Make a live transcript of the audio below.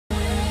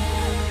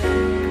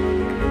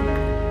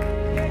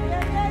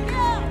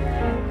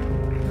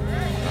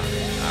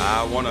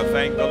want to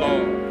thank the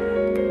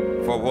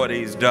Lord for what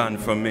he's done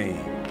for me.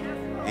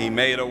 He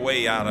made a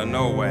way out of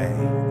no way.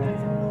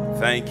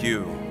 Thank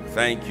you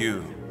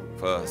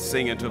for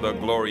singing to the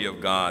glory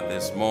of God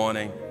this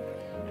morning.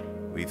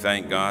 We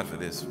thank God for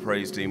this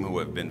praise team who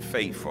have been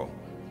faithful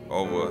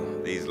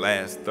over these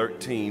last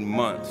 13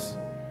 months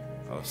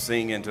of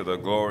singing to the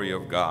glory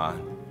of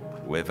God.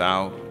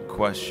 Without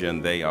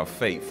question, they are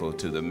faithful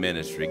to the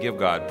ministry. Give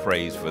God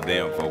praise for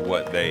them for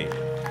what they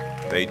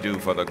do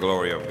for the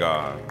glory of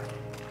God.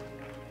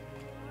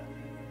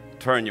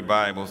 Turn your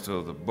Bibles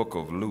to the book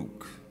of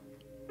Luke,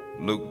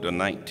 the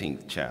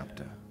 19th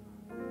chapter.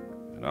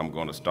 And I'm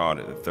going to start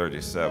at the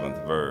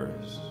 37th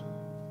verse.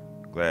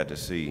 Glad to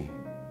see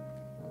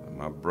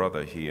my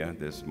brother here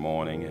this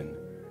morning, and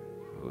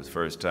it was the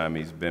first time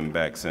he's been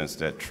back since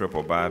that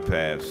triple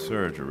bypass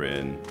surgery,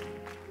 and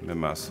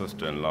my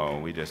sister-in-law.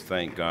 We just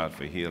thank God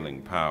for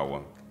healing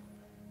power.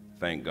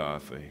 Thank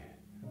God for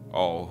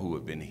all who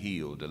have been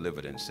healed,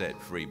 delivered, and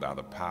set free by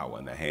the power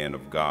and the hand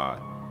of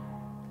God.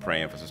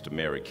 Praying for Sister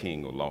Mary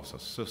King, who lost her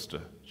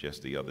sister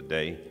just the other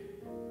day.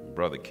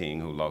 Brother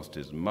King, who lost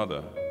his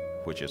mother,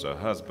 which is her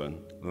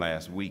husband,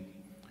 last week.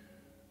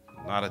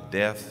 A lot of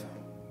death,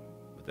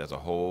 but there's a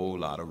whole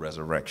lot of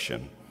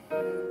resurrection.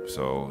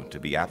 So to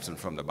be absent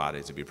from the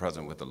body, to be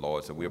present with the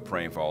Lord. So we're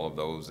praying for all of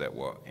those that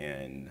were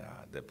in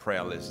the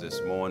prayer list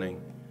this morning.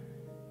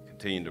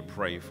 Continue to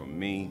pray for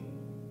me.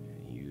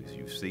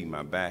 You see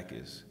my back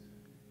is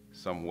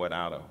somewhat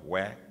out of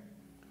whack.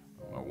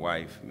 My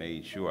wife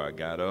made sure I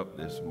got up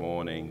this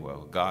morning.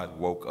 Well, God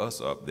woke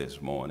us up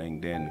this morning.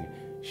 Then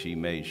she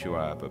made sure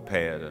I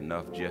prepared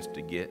enough just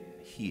to get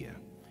here.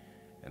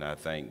 And I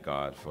thank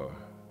God for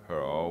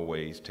her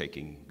always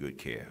taking good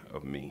care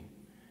of me,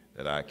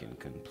 that I can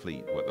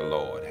complete what the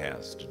Lord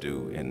has to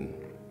do in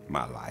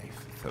my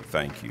life. So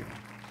thank you.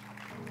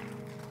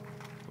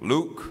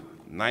 Luke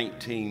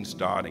 19,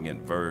 starting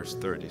in verse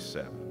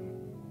 37.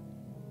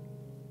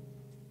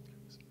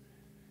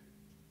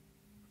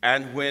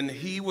 And when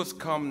he was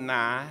come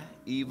nigh,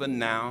 even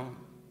now,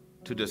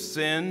 to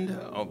descend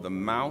of the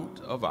Mount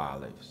of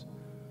Olives,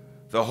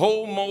 the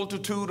whole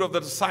multitude of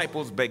the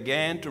disciples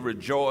began to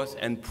rejoice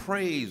and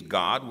praise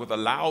God with a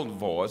loud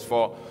voice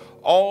for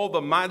all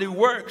the mighty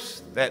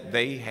works that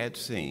they had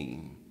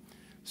seen,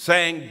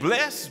 saying,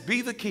 Blessed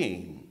be the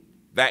King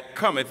that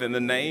cometh in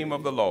the name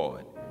of the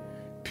Lord,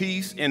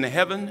 peace in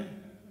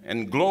heaven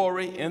and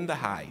glory in the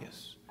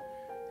highest.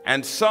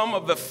 And some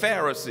of the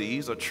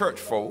Pharisees, or church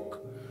folk,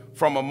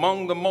 from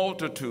among the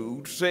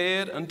multitude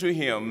said unto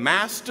him,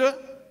 Master,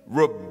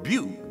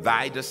 rebuke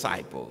thy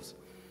disciples.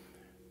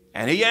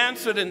 And he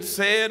answered and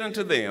said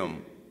unto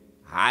them,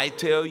 I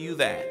tell you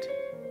that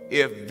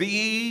if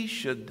these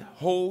should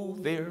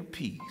hold their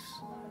peace,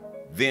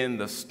 then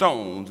the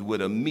stones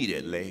would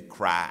immediately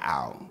cry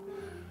out.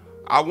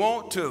 I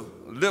want to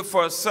live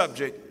for a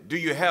subject. Do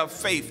you have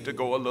faith to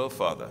go a little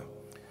further?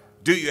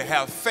 Do you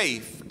have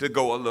faith to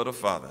go a little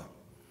further?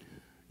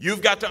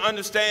 You've got to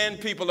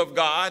understand, people of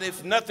God,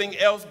 if nothing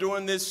else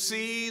during this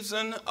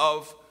season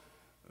of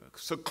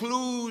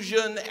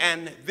seclusion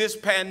and this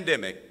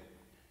pandemic,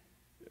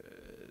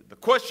 the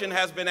question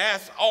has been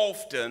asked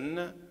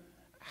often,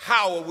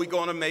 how are we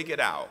going to make it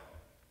out?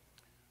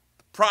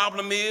 The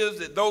problem is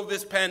that though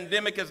this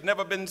pandemic has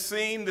never been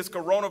seen, this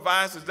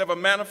coronavirus has never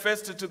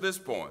manifested to this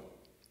point,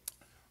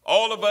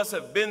 all of us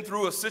have been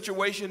through a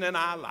situation in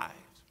our lives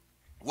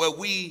where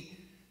we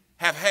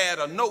have had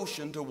a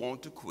notion to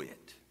want to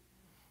quit.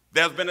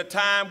 There's been a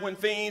time when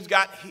things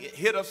got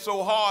hit us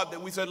so hard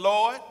that we said,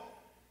 Lord,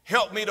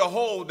 help me to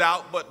hold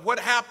out. But what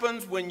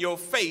happens when your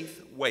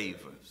faith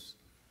wavers?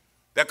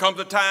 There comes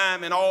a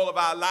time in all of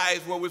our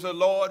lives where we say,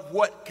 Lord,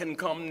 what can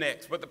come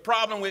next? But the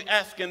problem with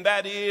asking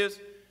that is,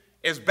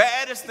 as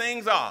bad as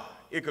things are,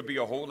 it could be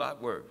a whole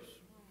lot worse.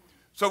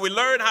 So we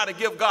learn how to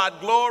give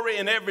God glory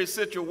in every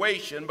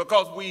situation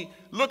because we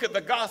look at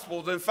the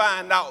Gospels and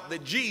find out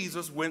that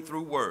Jesus went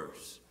through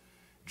worse.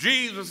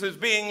 Jesus is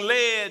being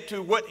led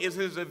to what is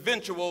his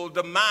eventual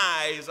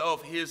demise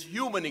of his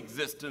human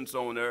existence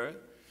on earth,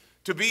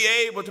 to be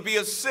able to be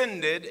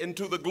ascended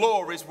into the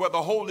glories where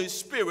the Holy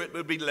Spirit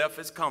will be left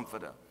as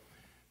comforter.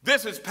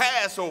 This is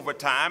Passover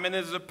time, and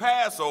as a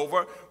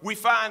Passover, we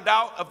find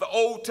out of the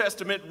Old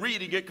Testament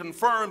reading, it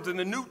confirms in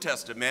the New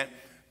Testament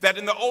that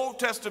in the Old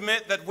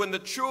Testament that when the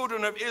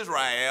children of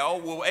Israel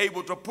were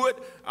able to put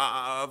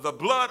the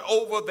blood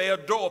over their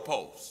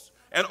doorposts,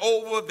 and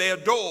over their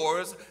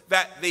doors,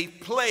 that the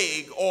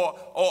plague or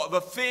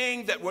the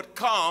thing that would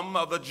come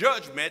of the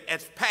judgment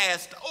as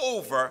passed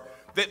over,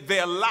 that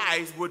their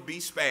lives would be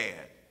spared.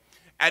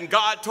 And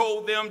God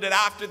told them that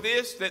after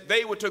this, that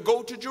they were to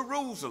go to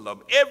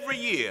Jerusalem every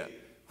year,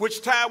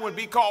 which time would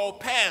be called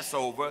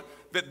Passover,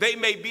 that they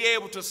may be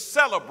able to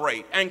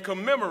celebrate and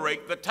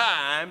commemorate the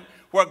time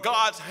where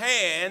God's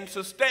hand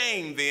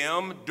sustained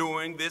them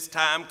during this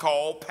time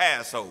called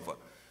Passover.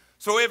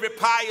 So every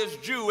pious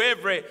Jew,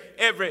 every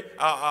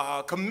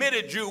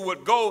committed Jew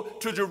would go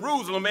to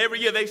Jerusalem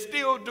every year. They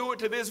still do it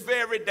to this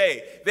very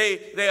day.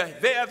 They're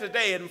there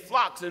today in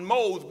flocks and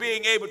moles,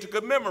 being able to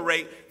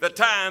commemorate the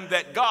time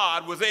that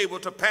God was able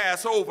to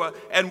pass over,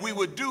 and we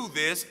would do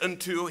this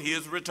until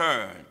his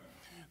return.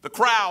 The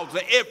crowds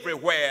are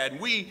everywhere,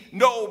 and we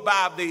know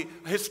by the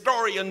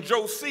historian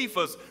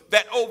Josephus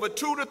that over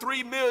 2 to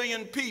 3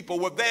 million people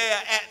were there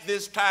at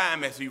this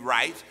time, as he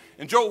writes.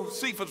 And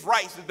Josephus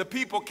writes that the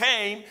people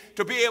came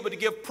to be able to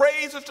give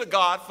praises to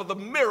God for the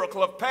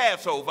miracle of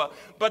Passover,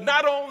 but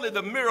not only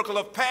the miracle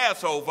of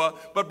Passover,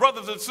 but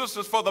brothers and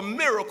sisters, for the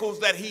miracles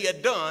that he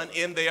had done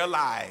in their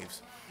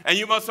lives. And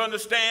you must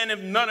understand,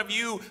 if none of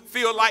you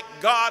feel like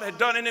God had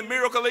done any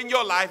miracle in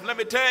your life, let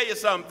me tell you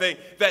something,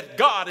 that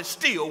God is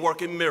still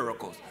working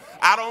miracles.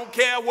 I don't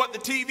care what the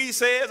TV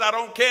says. I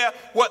don't care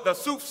what the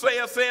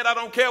soothsayer said. I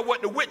don't care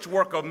what the witch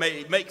worker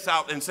makes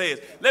out and says.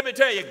 Let me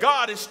tell you,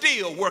 God is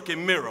still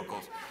working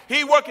miracles.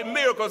 He's working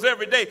miracles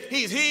every day.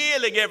 He's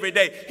healing every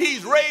day.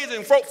 He's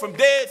raising folk from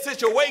dead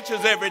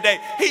situations every day.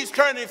 He's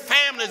turning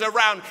families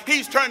around.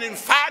 He's turning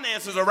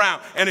finances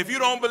around. And if you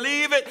don't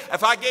believe it,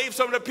 if I gave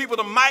some of the people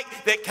the mic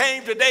that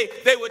came today,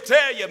 they would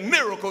tell you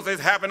miracles is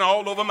happening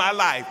all over my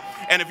life.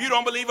 And if you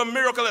don't believe a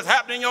miracle is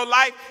happening in your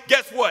life,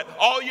 guess what?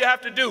 All you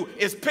have to do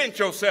is pinch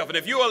yourself. And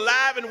if you're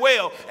alive and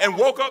well and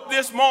woke up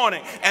this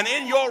morning and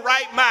in your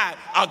right mind,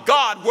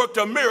 God worked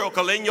a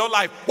miracle in your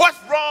life. What's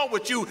wrong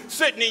with you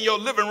sitting in your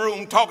living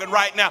room talking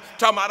right now,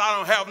 talking about I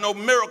don't have no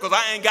miracles,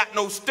 I ain't got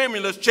no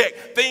stimulus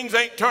check, things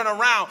ain't turning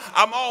around,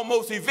 I'm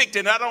almost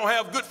evicted, I don't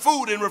have good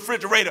food in the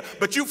refrigerator?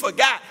 But you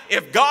forgot,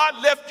 if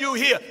God left you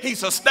here, he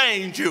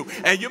sustained you.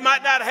 And you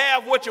might not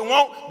have what you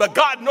want, but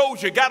God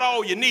knows you got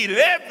all you need. And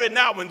every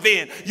now and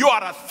then you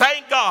ought to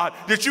thank God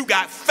that you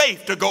got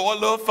faith to go a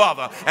little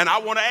further. And I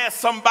want to ask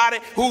somebody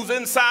who's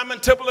in Simon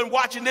Temple and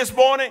watching this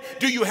morning,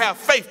 do you have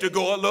faith to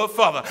go a little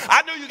further?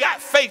 I know you got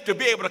faith to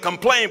be able to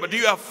complain, but do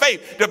you have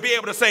faith to be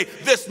able to say,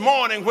 this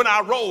morning when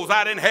I rose,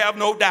 I didn't have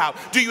no doubt?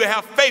 Do you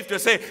have faith to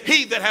say,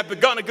 he that hath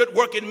begun a good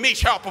work in me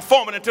shall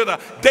perform it until the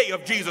day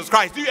of Jesus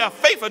Christ? Do you have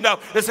faith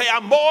enough to say,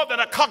 I'm more than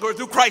a conqueror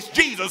through Christ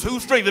Jesus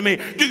who strengthened me?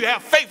 Do you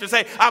have faith to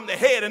say, I'm the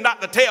head and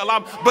not the tail,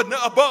 I'm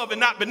above and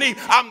not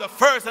beneath, I'm the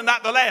first and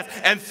not the last?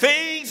 And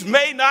things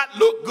may not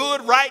look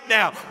good right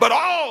now, but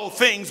all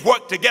things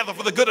work together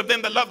for the good of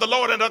them that love the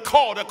Lord and are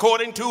called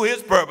according to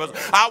his purpose.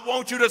 I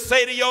want you to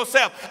say to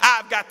yourself,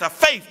 I've got the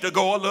faith to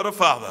go a little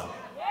further.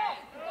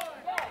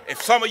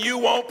 If some of you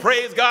won't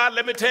praise God,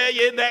 let me tell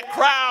you, in that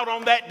crowd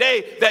on that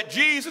day that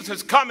Jesus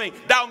is coming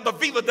down the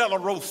Via della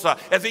Rosa,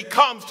 as he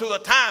comes to a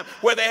time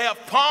where they have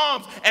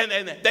palms and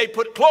they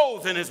put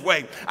clothes in his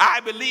way. I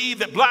believe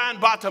that blind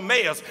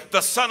Bartimaeus,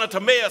 the son of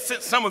Timaeus,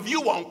 since some of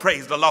you won't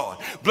praise the Lord,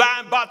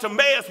 blind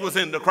Bartimaeus was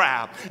in the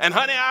crowd. And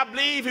honey, I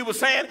believe he was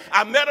saying,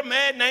 I met a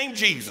man named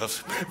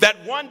Jesus that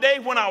one day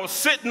when I was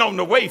sitting on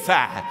the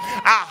wayside,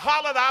 I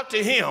hollered out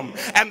to him,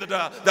 and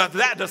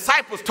the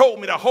disciples told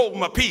me to hold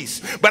my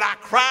peace, but I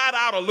cried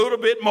out a little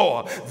bit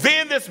more.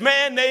 Then this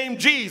man named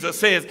Jesus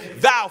says,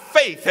 thou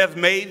faith has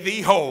made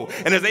thee whole.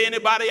 And is there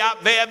anybody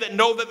out there that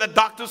know that the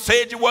doctor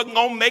said you wasn't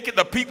going to make it,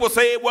 the people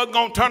said it wasn't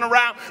going to turn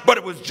around, but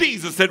it was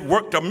Jesus that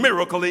worked a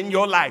miracle in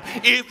your life?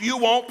 If you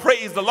won't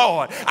praise the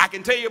Lord, I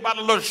can tell you about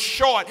a little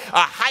short,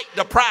 height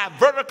deprived,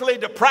 vertically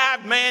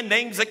deprived man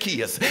named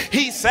Zacchaeus.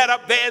 He sat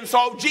up there and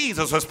saw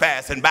Jesus was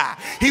passing by.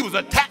 He was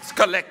a tax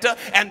collector,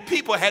 and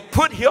people had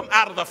put him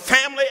out of the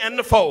family and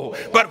the fold.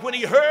 But when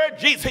he heard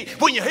Jesus,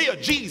 when you hear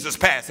Jesus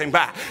passing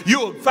by,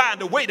 you'll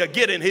find a way to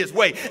get in his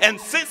way. And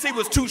since he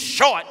was too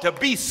short to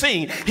be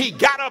seen, he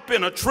got up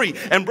in a tree.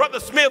 And Brother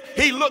Smith,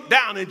 he looked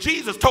down, and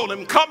Jesus told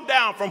him, come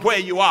down from where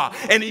you are.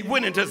 And he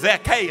went into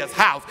Zacchaeus'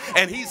 house,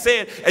 and he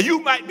said,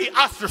 you might be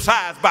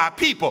ostracized by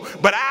people,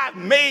 but I've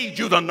made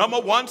you the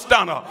 #1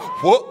 stunner.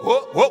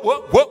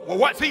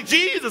 What? See,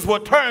 Jesus will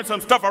turn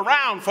some stuff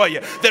around for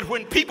you, that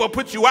when people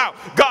put you out,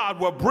 God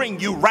will bring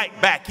you right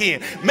back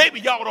in. Maybe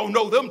y'all don't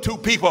know them two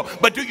people,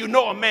 but do you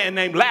know a man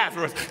named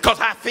Lazarus? Because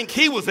I think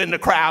he was in the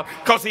crowd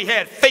because he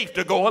had faith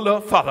to go a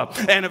little further.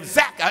 And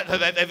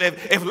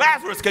if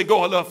Lazarus could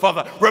go a little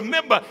further,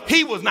 remember,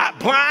 he was not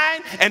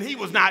blind, and he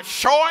was not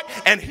short,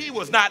 and he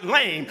was not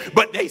lame,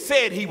 but they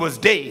said he was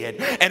dead.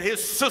 And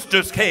his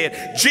sisters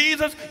said,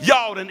 Jesus,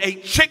 y'all done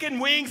ate chicken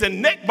wings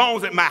and neck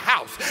bones at my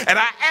house, and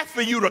I asked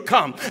for you to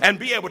come and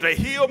be able to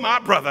heal my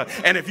brother.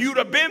 And if you'd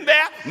have been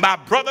there, my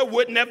brother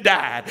wouldn't have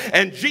died.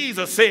 And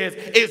Jesus says,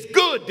 it's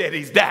good that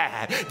he's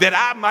died, that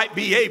I might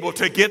be able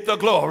to get the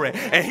glory.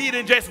 And he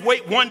didn't just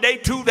wait 1 day,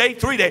 2 days,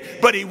 3 days,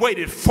 but he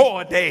waited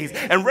 4 days.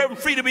 And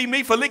Reverend Free to be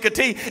me for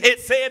Licati, it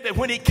said that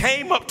when he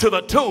came up to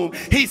the tomb,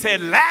 he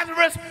said,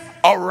 Lazarus,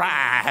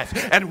 arise.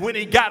 And when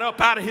he got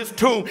up out of his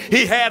tomb,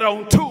 he had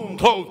on tomb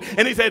clothes.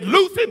 And he said,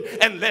 loose him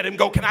and let him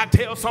go. Can I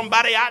tell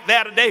somebody out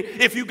there today,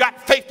 if you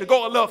got faith to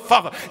go a little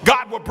further,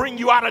 God will bring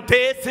you out of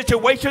dead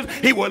situations.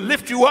 He will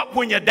lift you up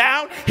when you're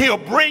down. He'll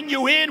bring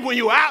you in when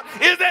you're out.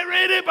 Is there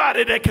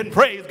anybody that can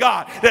praise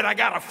God that I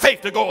got a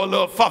faith to go a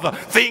little further?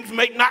 Things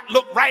may not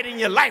look right in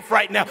your life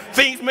right now.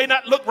 Things may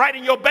not look right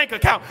in your bank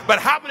account. But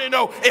how many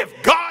know if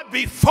God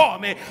be for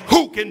me,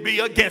 who can be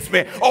against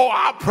me? Oh,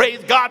 I'll praise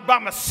God by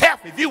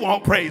myself if you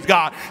won't praise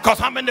God,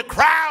 because I'm in the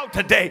crowd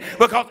today.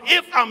 Because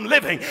if I'm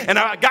living and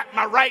I got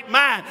my right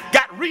mind,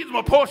 got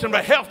reasonable portion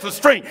of health to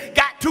strength,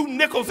 got 2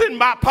 nickels in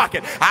my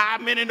pocket, I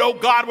many know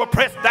God will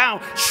press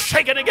down,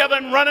 shake it together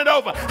and run it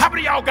over. How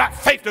many of y'all got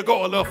faith to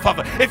go a little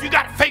further? If you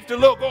got faith to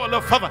go a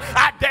little further,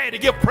 I dare to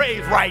give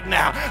praise right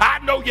now. I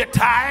know you're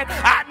tired.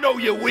 I know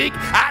you're weak.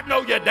 I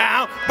know you're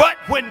down. But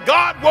when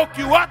God woke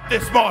you up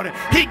this morning,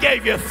 he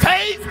gave you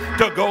faith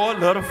to go a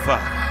little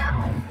further.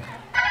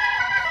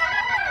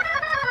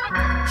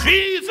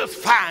 Jesus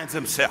finds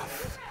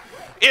himself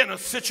in a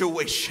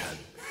situation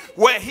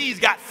where he's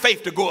got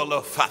faith to go a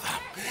little further.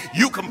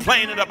 You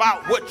complaining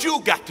about what you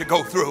got to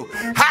go through.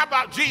 How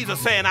about Jesus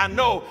saying, I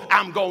know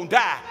I'm going to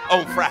die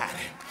on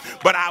Friday,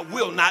 but I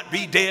will not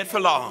be dead for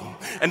long.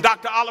 And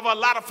Dr. Oliver, a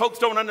lot of folks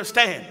don't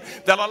understand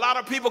that a lot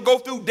of people go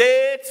through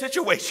dead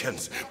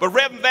situations. But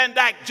Reverend Van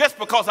Dyke, just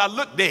because I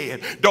look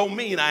dead don't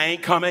mean I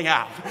ain't coming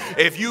out.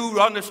 If you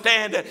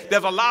understand that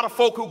there's a lot of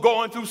folk who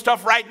going through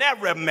stuff right now,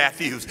 Reverend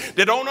Matthews,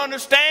 they don't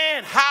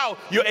understand how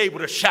you're able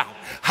to shout,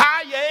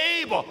 how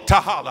you're able to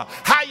holler,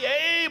 how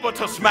you're able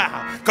to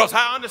smile. Because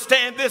I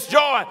understand this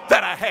joy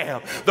that I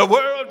have. The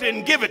world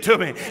didn't give it to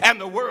me,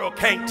 and the world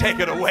can't take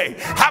it away.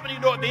 How many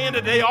know at the end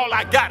of the day, all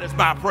I got is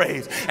my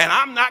praise? And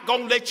I'm not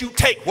going to let you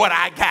take what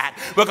I got,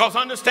 because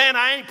understand,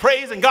 I ain't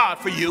praising God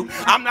for you.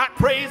 I'm not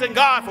praising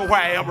God for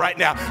where I am right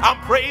now. I'm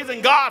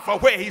praising God for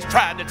where he's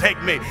trying to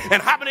take me.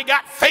 And how many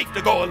got faith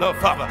to go a little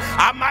further?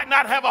 I might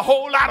not have a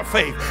whole lot of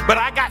faith, but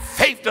I got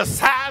faith the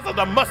size of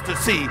the mustard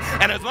seed.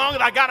 And as long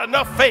as I got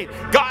enough faith,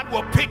 God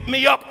will pick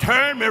me up,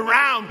 turn me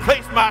around,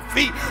 place my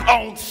feet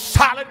on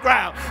solid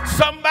ground.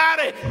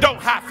 Somebody don't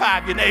high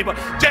five your neighbor.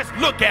 Just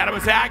look at him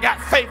and say, I got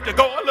faith to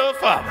go a little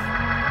further.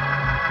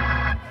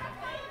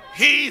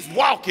 He's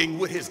walking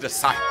with his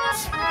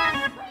disciples.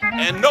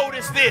 And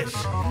notice this,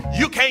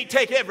 you can't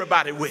take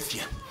everybody with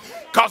you.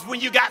 Because when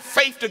you got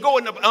faith to go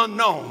in the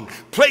unknown,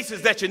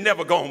 places that you've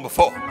never gone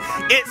before,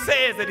 it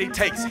says that he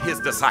takes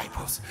his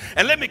disciples.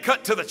 And let me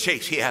cut to the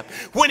chase here.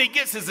 When he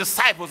gets his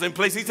disciples in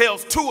place, he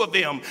tells 2 of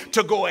them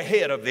to go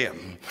ahead of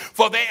them.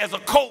 For there is a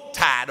coat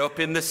tied up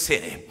in the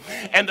city.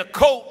 And the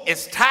coat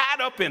is tied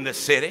up in the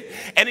city.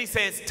 And he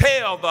says,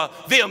 tell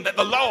them that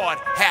the Lord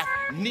hath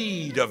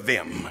need of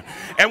them.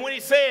 And when he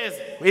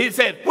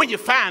said, when you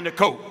find the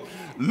coat,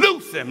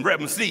 loose him,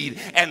 Reverend Seed,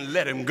 and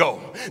let him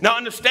go. Now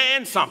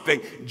understand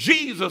something.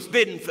 Jesus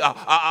didn't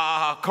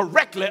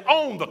correctly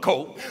own the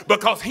coat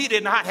because he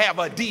did not have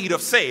a deed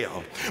of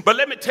sale. But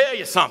let me tell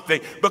you something.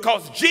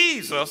 Because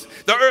Jesus,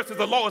 the earth is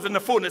the Lord's and the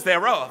fullness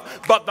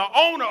thereof, but the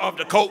owner of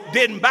the coat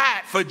didn't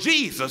buy it for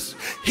Jesus.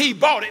 He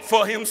bought it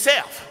for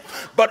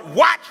himself. But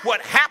watch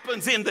what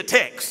happens in the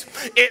text.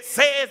 It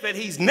says that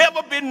he's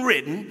never been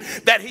ridden,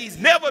 that he's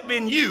never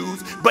been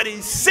used, but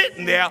he's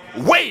sitting there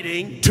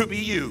waiting to be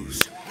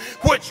used.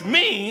 Which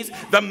means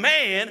the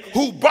man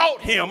who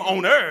bought him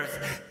on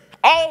earth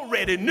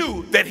already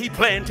knew that he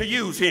planned to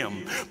use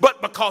him.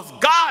 But because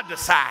God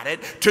decided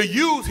to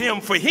use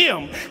him for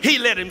him, he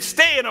let him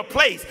stay in a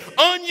place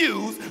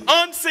unused,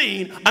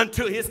 unseen,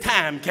 until his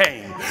time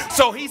came.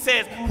 So he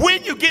says,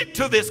 when you get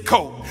to this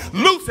coat,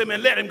 loose him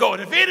and let him go.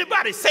 And if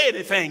anybody say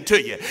anything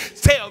to you,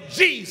 tell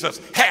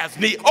Jesus has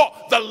need, or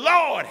the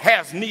Lord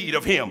has need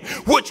of him.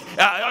 Which,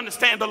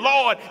 understand, the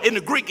Lord in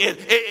the Greek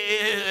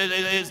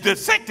is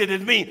dissected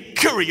as mean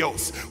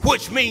kurios,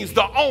 which means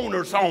the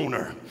owner's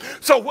owner.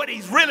 So what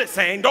he's really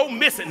saying, don't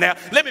miss it now.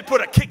 Let me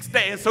put a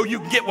kickstand so you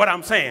can get what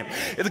I'm saying.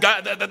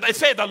 They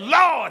say the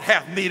Lord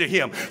hath need of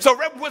him. So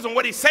Reverend Wisdom,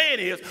 what he's saying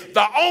is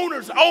the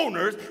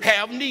owners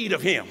have need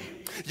of him.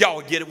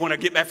 Y'all get it when I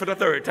get back for the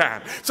 3rd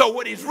time. So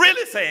what he's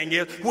really saying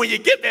is, when you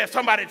get there,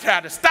 somebody try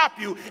to stop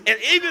you, and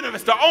even if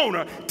it's the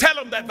owner, tell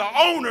them that the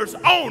owner's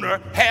owner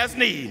has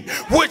need.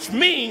 Which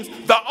means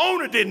the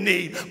owner didn't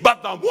need,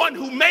 but the one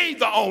who made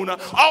the owner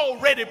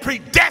already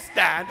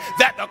predestined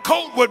that the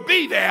coat would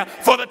be there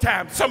for the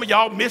time. Some of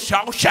y'all miss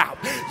y'all shout.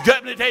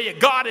 Let me tell you,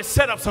 God has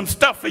set up some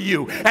stuff for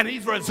you, and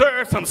he's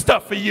reserved some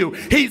stuff for you.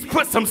 He's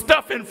put some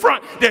stuff in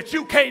front that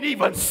you can't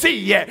even see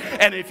yet.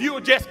 And if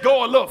you'll just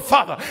go a little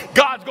further,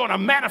 God's going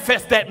to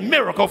manifest that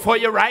miracle for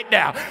you right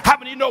now. How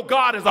many know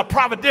God is a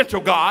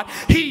providential God?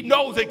 He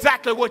knows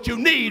exactly what you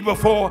need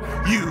before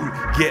you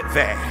get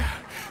there.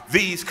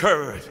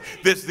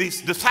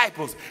 these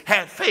disciples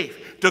had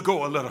faith to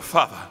go a little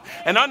further.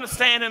 And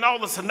understand in all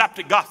the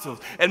synoptic gospels,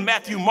 in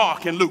Matthew,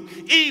 Mark, and Luke,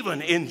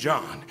 even in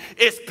John,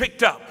 it's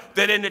picked up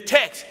that in the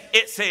text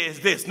it says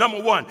this.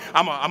 Number one,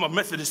 I'm a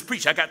Methodist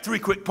preacher. I got 3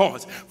 quick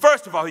points.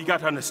 First of all, you got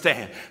to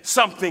understand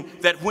something,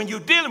 that when you're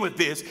dealing with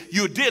this,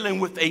 you're dealing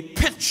with a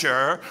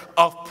picture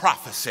of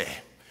prophecy.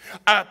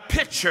 A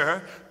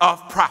picture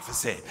of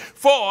prophecy.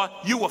 For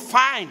you will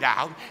find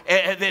out,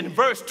 and in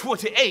verse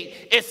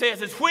 28, it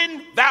says, "It's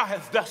when thou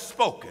hast thus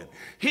spoken,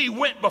 he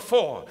went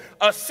before,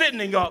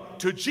 ascending up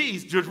to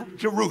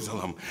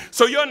Jerusalem."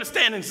 So you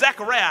understand in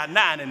Zechariah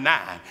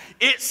 9:9,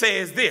 it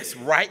says this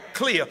right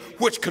clear,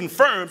 which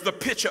confirms the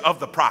picture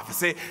of the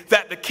prophecy,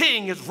 that the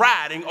king is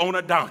riding on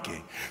a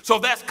donkey. So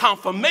that's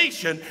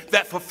confirmation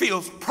that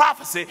fulfills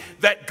prophecy,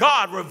 that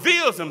God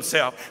reveals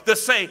himself to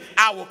say,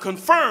 I will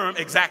confirm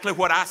exactly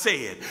what I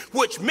said,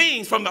 which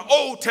means from the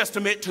Old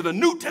Testament to the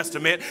New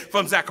Testament,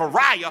 from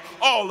Zechariah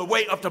all the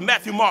way up to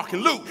Matthew, Mark,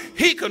 and Luke,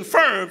 he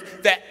confirms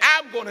that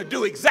I'm going to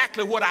do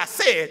exactly what I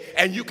said,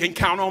 and you can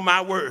count on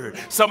my word.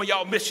 Some of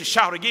y'all missed your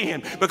shout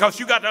again, because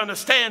you got to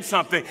understand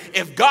something.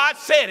 If God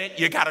said it,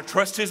 you got to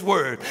trust his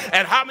word.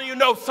 And how many of you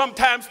know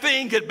sometimes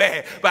things get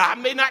bad, but I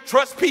may not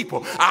trust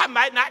people. I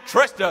might not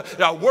trust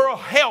the World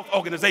Health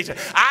Organization.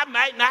 I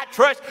might not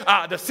trust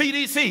the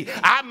CDC.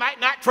 I might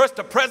not trust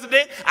the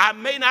president. I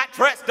may not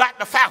trust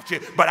Dr.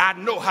 Fauci, but I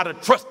know how to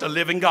trust the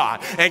living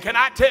God. And can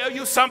I tell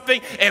you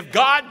something? If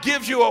God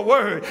gives you a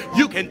word,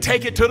 you can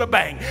take it to the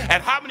bank.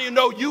 And how many of you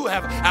know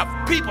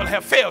people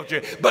have failed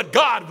you, but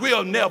God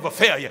will never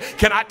fail you?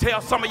 Can I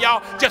tell some of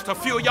y'all, just a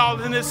few of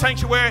y'all in this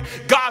sanctuary,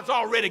 God's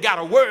already got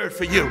a word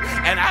for you.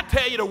 And I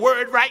tell you the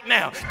word right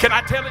now. Can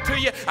I tell it to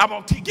you? I'm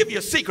going to give you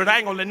a secret. I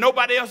ain't going to let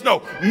nobody else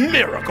know.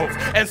 Miracles.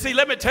 And see,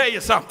 let me tell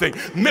you something.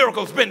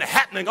 Miracles been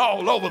happening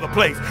all over the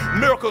place.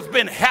 Miracles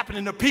been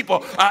happening to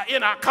people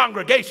in our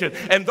congregation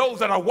and those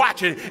that are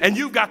watching. And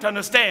you've got to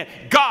understand,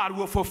 God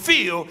will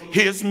fulfill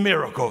his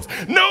miracles.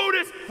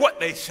 Notice what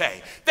they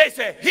say. They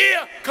say,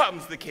 here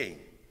comes the king.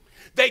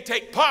 They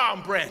take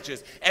palm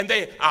branches and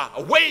they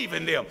are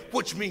waving them,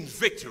 which means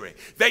victory.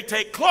 They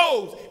take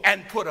clothes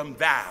and put them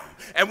down.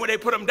 And when they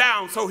put them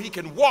down, so he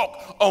can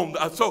walk on,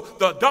 so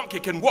the donkey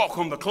can walk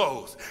on the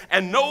clothes.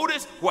 And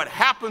notice what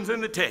happens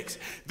in the text.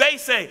 They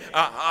say,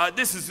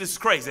 this is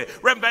crazy.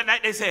 Remember that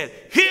night they said,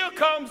 here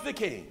comes the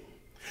king.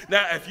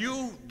 Now, if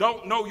you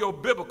don't know your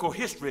biblical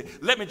history,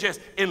 let me just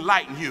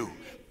enlighten you.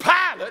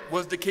 Pilate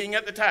was the king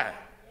at the time.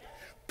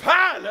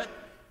 Pilate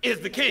is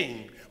the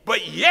king.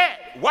 But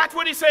yet, watch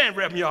what he's saying,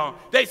 Reverend Young.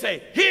 They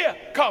say, here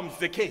comes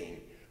the king,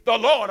 the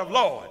Lord of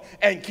lords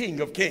and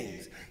King of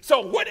kings.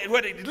 So what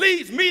it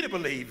leads me to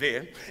believe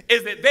then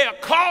is that they're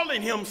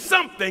calling him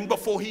something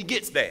before he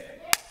gets there.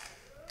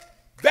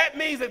 That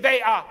means that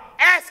they are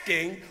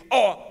asking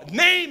or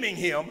naming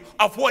him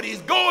of what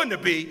he's going to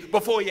be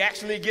before he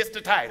actually gets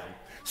the title.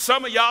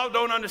 Some of y'all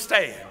don't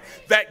understand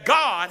that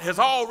God has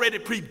already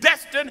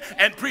predestined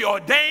and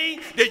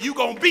preordained that you're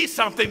going to be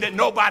something that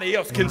nobody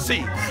else can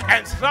see.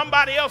 And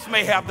somebody else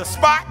may have the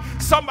spot,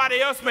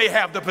 somebody else may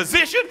have the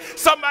position,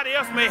 somebody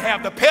else may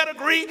have the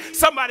pedigree,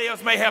 somebody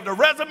else may have the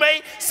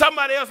resume,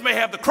 somebody else may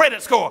have the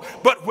credit score.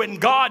 But when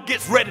God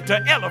gets ready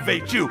to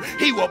elevate you,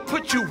 he will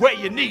put you where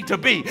you need to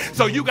be.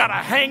 So you got to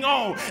hang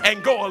on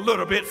and go a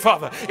little bit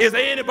further. Is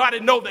there anybody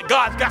know that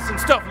God's got some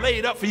stuff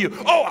laid up for you?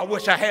 Oh, I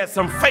wish I had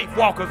some faith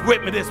walkers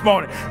with me this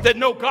morning that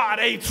know God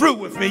ain't through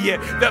with me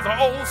yet. There's an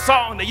old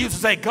song that used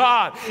to say,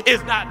 God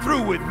is not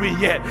through with me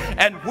yet.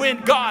 And when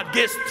God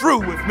gets through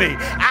with me,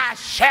 I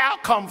shall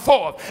come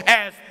forth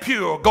as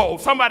pure gold.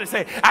 Somebody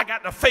say, I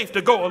got the faith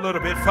to go a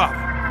little bit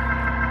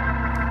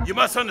further. You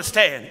must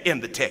understand in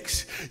the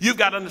text, you've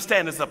got to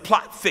understand as the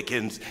plot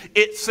thickens,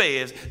 it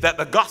says that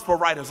the gospel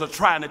writers are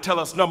trying to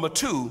tell us, number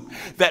two,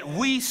 that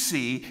we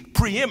see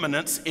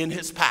preeminence in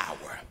his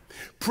power.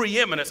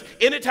 Preeminence.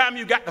 Anytime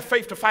you got the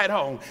faith to fight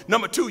on,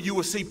 number two, you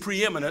will see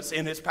preeminence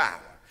in his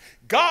power.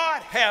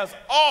 God has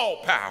all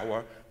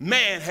power.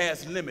 Man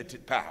has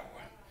limited power.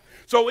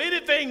 So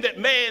anything that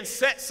man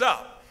sets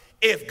up,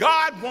 if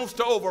God wants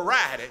to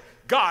override it,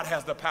 God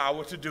has the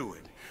power to do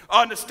it.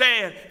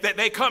 Understand that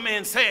they come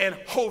in saying,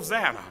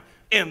 Hosanna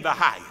in the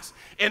highest.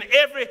 In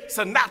every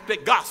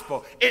synoptic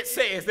gospel, it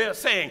says they're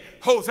saying,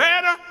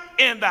 Hosanna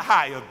in the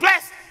highest.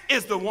 Blessed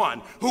is the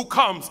one who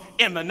comes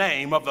in the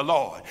name of the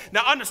Lord.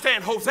 Now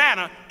understand,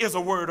 Hosanna is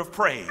a word of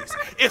praise.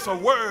 It's a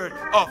word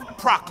of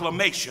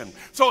proclamation.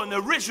 So in the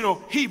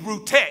original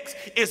Hebrew text,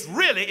 it's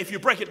really, if you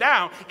break it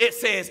down, it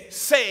says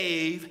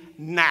save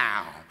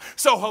now.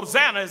 So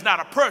Hosanna is not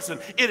a person.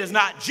 It is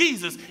not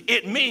Jesus.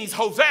 It means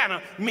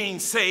Hosanna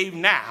means save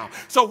now.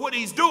 So what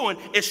he's doing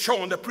is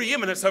showing the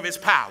preeminence of his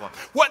power.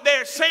 What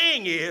they're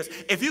saying is,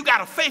 if you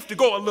got a faith to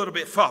go a little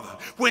bit further,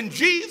 when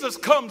Jesus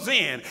comes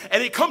in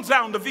and he comes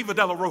down to Viva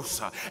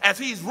Dolorosa, as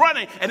he's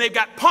running and they've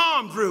got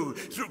palm through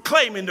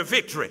claiming the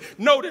victory.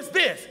 Notice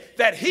this,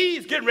 that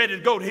he's getting ready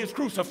to go to his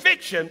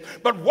crucifixion.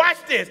 But watch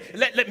this.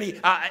 Let me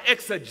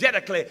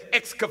exegetically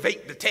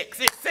excavate the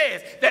text. It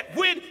says that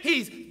when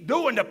he's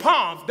doing the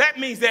palms, that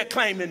means they're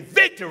claiming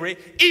victory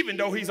even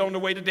though he's on the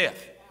way to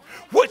death.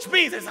 Which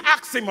means it's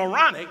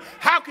oxymoronic.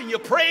 How can you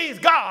praise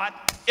God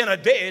in a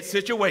dead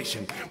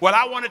situation? Well,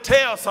 I want to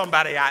tell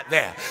somebody out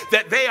there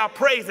that they are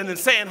praising and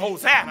saying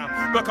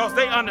Hosanna because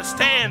they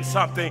understand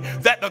something,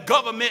 that the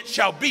government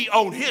shall be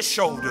on his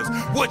shoulders,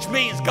 which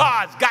means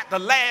God's got the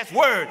last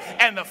word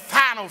and the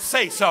final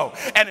say so.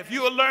 And if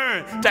you will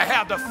learn to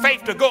have the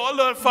faith to go a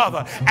little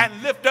further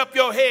and lift up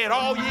your head,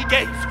 all ye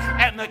gates,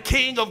 and the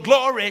King of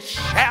glory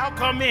shall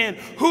come in.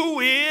 Who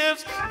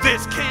is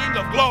this King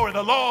of glory?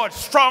 The Lord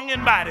strong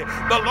and mighty,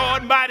 the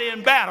Lord mighty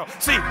in battle.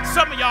 See,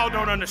 some of y'all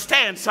don't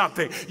understand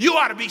something. You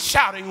ought to be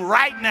shouting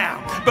right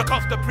now,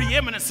 because the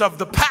preeminence of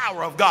the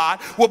power of God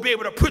will be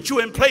able to put you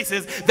in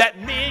places that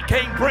men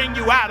can't bring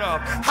you out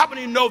of. How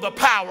many know the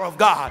power of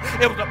God?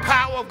 It was the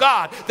power of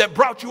God that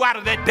brought you out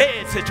of that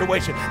dead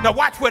situation. Now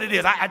watch what it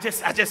is. I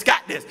just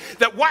got this.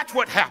 That watch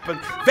what happened.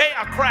 They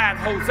are crying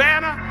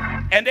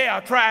Hosanna, and they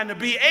are trying to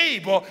be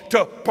able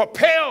to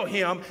propel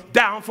him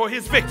down for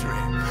his victory.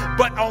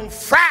 But on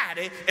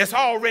Friday, it's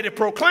already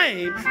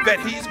proclaimed that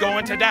he's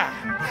going to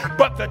die.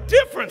 But the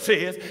difference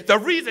is, the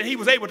reason he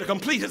was able to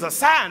complete his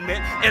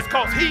assignment is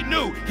because he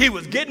knew he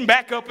was getting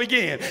back up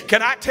again.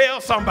 Can I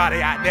tell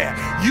somebody out there,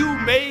 you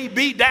may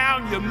be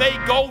down, you may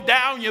go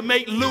down, you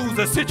may lose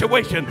a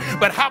situation,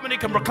 but how many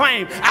can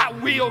proclaim, I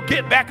will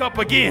get back up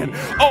again?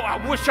 Oh,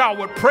 I wish I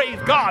would praise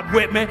God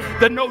with me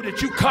to know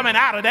that you coming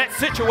out of that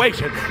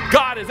situation.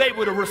 God is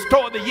able to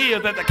restore the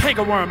years that the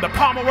cankerworm, the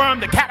palmer worm,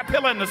 the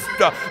caterpillar, and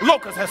the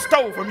locust has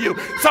stole from you.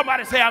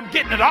 Somebody say, I'm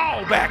getting it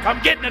all back.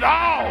 I'm getting it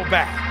all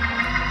back.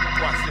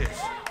 Watch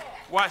this.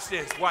 Watch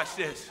this. Watch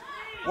this.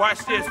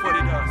 Watch this, what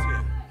he does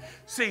here.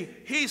 See,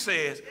 he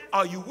says,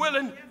 are you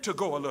willing to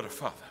go a little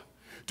further?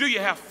 Do you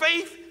have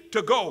faith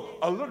to go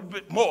a little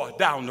bit more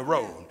down the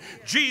road?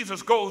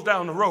 Jesus goes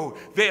down the road.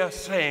 They're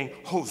saying,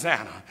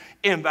 Hosanna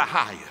in the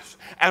highest.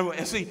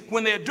 And see,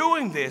 when they're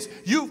doing this,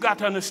 you've got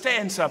to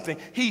understand something.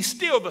 He's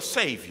still the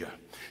Savior.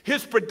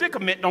 His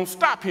predicament don't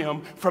stop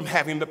him from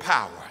having the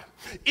power.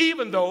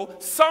 Even though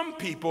some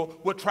people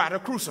would try to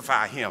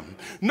crucify him.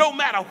 No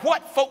matter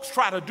what folks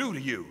try to do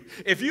to you,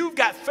 if you've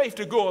got faith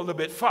to go a little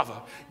bit further,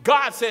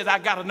 God says, I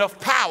got enough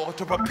power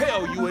to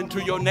propel you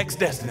into your next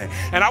destiny.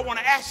 And I want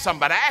to ask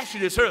somebody, I asked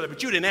you this earlier,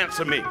 but you didn't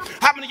answer me.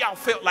 How many of y'all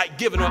felt like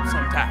giving up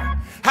sometime?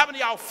 How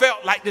many of y'all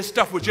felt like this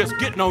stuff was just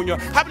getting on you?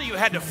 How many of you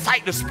had to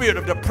fight the spirit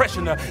of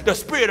depression, the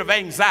spirit of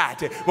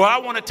anxiety? Well, I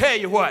want to tell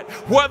you what,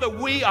 whether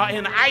we are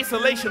in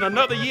isolation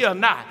another year or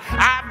not,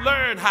 I've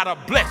learned how to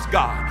bless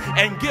God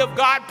and give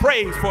God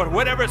praise for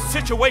whatever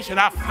situation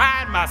I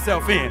find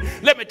myself in.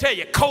 Let me tell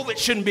you, COVID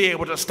shouldn't be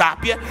able to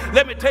stop you.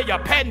 Let me tell you, a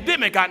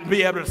pandemic oughtn't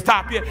be able to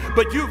stop you,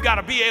 but you've got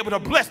to be able to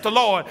bless the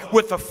Lord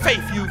with the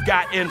faith you've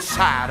got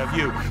inside of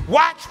you.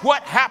 Watch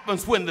what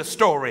happens when the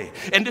story,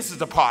 and this is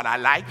the part I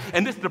like,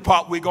 and this is the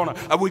part we're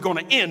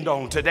gonna end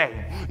on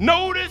today.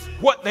 Notice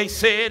what they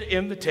said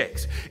in the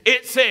text.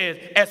 It says,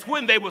 as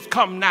when they was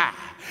come nigh,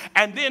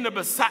 and then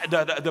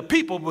the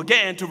people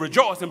began to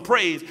rejoice and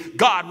praise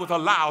God with a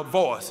loud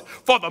voice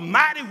for the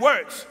mighty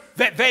works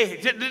that they,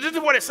 this is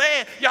what it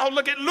said. Y'all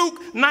look at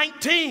Luke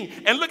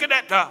 19 and look at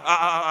that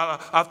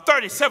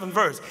 37th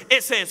verse.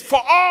 It says, for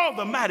all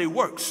the mighty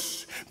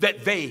works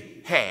that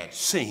they had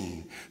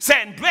seen,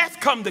 saying,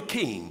 blessed come the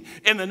King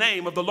in the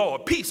name of the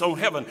Lord, peace on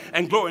heaven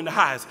and glory in the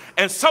highest.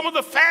 And some of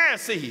the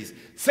Pharisees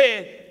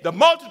said, the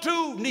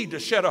multitude need to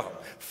shut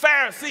up.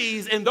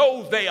 Pharisees in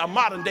those days are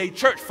modern day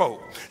church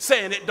folk,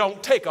 saying it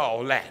don't take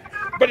all that.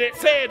 But it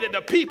said that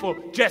the people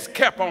just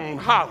kept on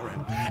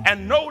hollering.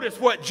 And notice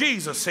what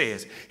Jesus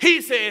says.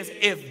 He says,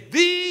 if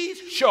these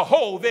shall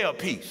hold their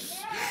peace,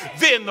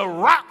 then the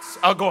rocks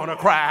are going to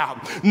cry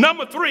out.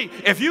 Number three,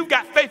 if you've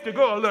got faith to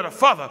go a little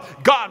further,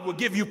 God will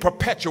give you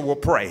perpetual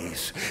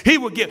praise. He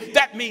will give,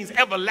 that means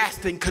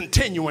everlasting,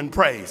 continuing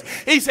praise.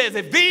 He says,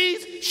 if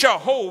these shall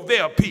hold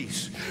their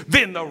peace,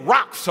 then the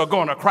rocks are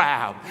going to cry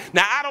out.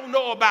 Now, I don't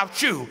know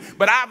about you,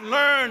 but I've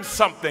learned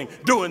something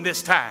during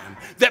this time,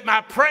 that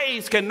my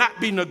praise cannot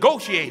be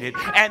negotiated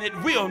and it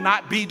will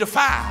not be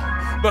defiled.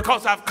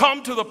 Because I've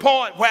come to the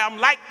point where I'm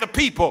like the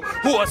people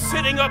who are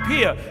sitting up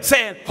here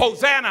saying,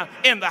 Hosanna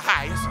in the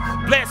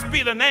highest. Blessed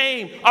be the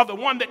name of the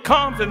one that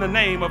comes in the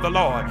name of the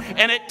Lord.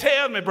 And it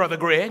tells me, Brother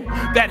Greg,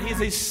 that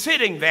he's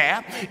sitting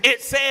there.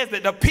 It says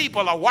that the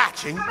people are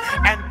watching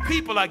and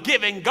people are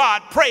giving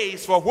God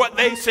praise for what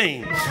they've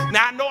seen.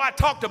 Now, I know I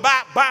talked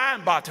about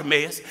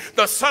Bartimaeus,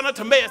 the son of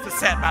Timaeus that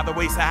sat by the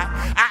wayside.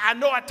 I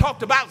know I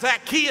talked about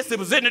Zacchaeus that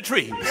was in the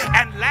tree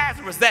and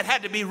Lazarus that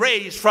had to be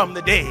raised from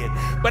the dead.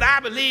 But I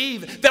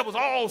believe there was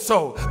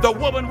also the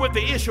woman with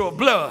the issue of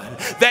blood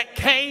that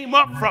came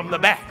up from the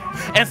back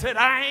and said,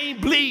 I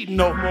ain't bleeding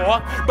no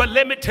more, but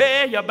let me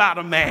tell you about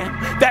a man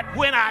that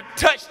when I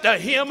touched the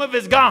hem of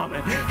his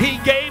garment, he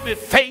gave me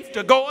faith if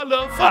to go a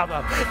little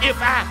further, if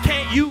I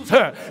can't use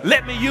her,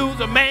 let me use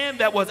a man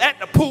that was at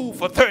the pool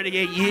for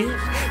 38 years,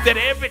 that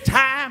every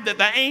time that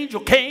the angel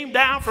came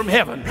down from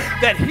heaven,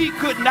 that he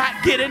could not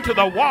get into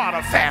the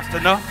water fast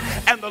enough,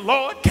 and the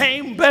Lord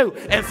came back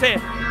and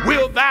said,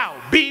 will thou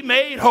be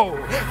made whole?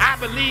 I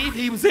believe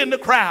he was in the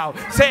crowd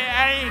saying,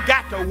 I ain't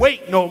got to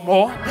wait no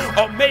more.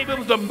 Or maybe it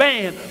was the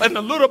man and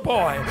the little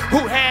boy who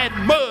had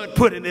mud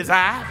put in his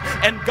eyes,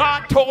 and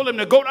God told him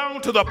to go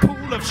down to the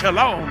pool of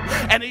Siloam,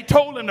 and he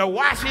told him to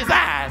wash his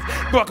eyes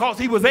because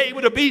he was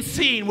able to be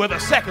seen with a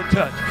second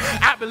touch.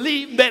 I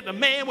believe that the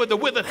man with the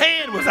withered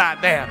hand was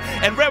out there,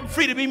 and Reverend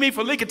Free to be me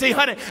for Lincoln T.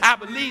 Honey, I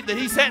believe that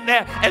he sat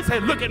there and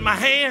said, look at my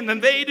hand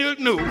and they do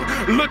too.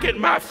 Look at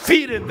my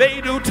feet and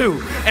they do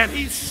too. And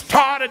he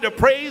started to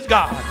praise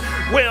God.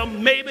 Well,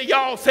 maybe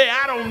y'all say,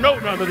 I don't know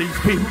none of these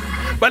people,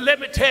 but let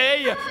me tell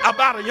you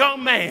about a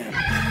young man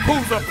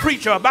who's a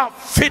preacher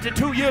about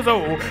 52 years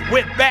old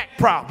with back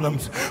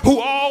problems, who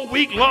all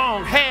week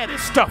long had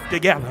his stuff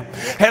together,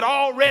 had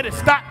already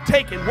stopped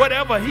taking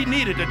whatever he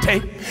needed to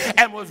take,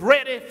 and was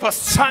ready for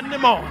Sunday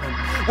morning.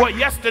 Well,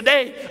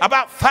 yesterday,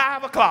 about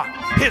 5 o'clock,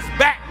 his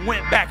back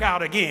went back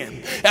out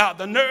again.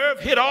 The nerve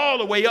hit all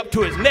the way up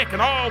to his neck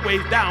and all the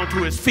way down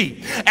to his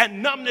feet.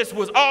 And numbness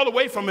was all the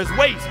way from his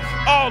waist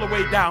all the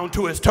way down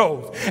to his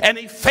toes. And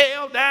he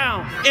fell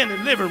down in the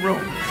living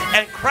room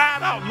and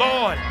cried out,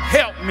 Lord,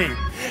 help me.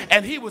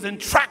 And he was in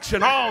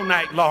traction all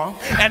night long,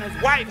 and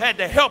his wife had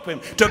to help him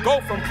to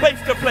go from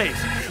place to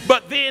place.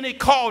 But then he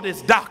called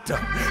his doctor,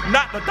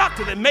 not the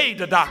doctor that made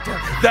the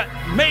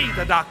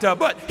doctor,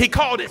 but he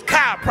called his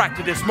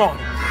chiropractor this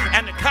morning.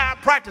 And the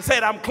chiropractor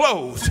said, I'm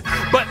closed,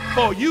 but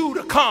for you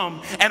to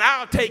come and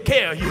I'll take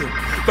care of you,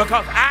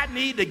 because I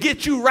need to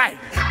get you right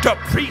to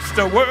preach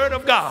the word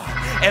of God.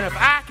 And if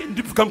I can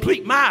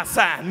complete my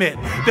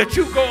assignment, that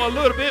you go a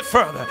little bit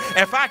further,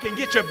 if I can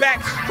get your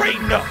back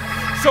straightened up,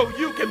 so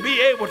you can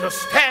be able to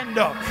stand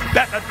up,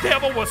 that the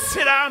devil will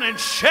sit down and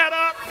shut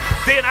up,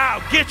 then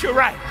I'll get you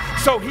right.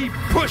 So he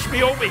pushed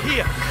me over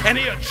here and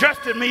he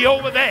adjusted me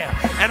over there,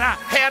 and I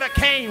had a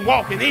cane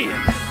walking in,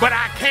 but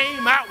I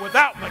came out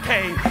without my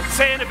cane,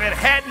 saying if it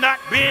had not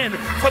been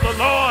for the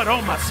Lord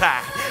on my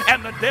side,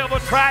 and the devil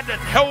tried to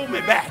hold me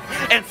back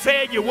and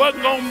said you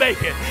wasn't gonna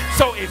make it.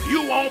 So if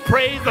you won't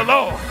praise the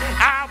Lord,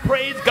 I'll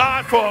praise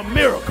God for a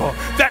miracle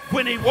that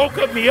when he woke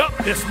me up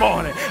this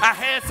morning, I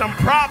had some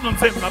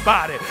problems in my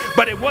body,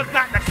 but it was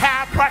not the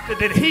chiropractor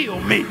that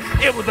healed me.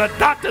 It was the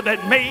doctor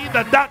that made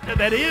the doctor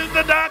that is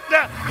the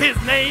doctor. His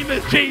name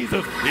is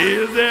Jesus.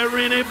 Is there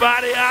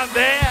anybody out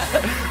there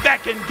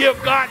that can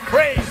give God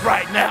praise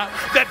right now,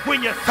 that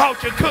when you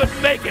thought you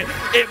couldn't make it,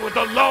 it was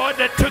the Lord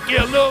that took you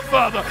a little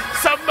further?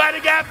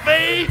 Somebody got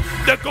faith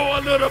to go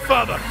a little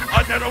further.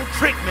 Oh, now don't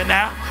trick me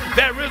now.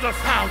 There is a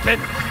fountain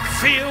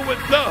filled with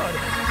blood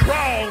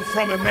drawn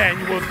from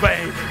Emmanuel's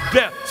vein.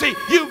 See,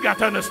 you've got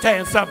to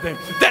understand something,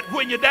 that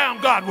when you're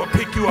down, God will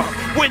pick you up.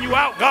 When you're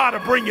out, God will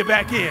bring you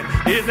back in.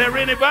 Is there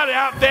anybody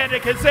out there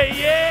that can say,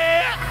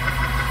 yeah,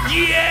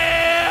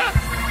 yeah,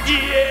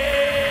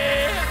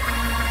 yeah?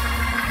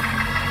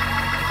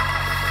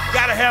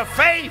 Gotta have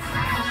faith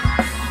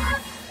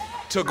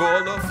to go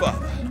a little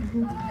further.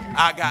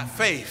 I got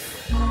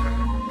faith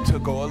to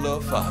go a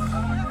little further.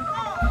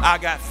 I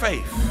got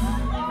faith.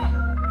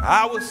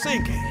 I was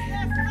sinking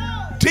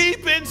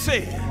deep in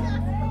sin,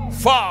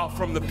 far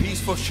from the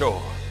peaceful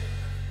shore,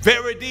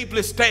 very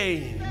deeply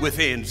stained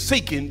within,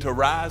 seeking to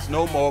rise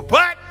no more.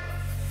 But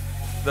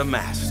the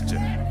master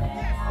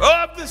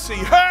of the sea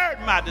heard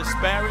my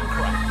despairing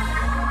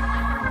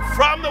cry.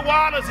 From the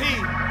waters he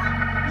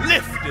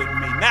lifted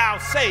me, now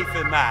safe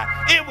am I.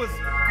 It was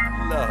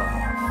love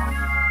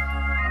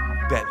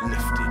that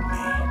lifted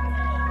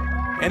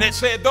me. And it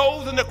said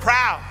those in the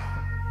crowd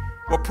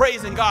were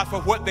praising God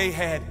for what they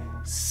had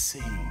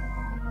seen.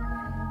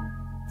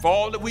 For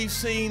all that we've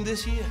seen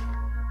this year,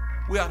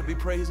 we ought to be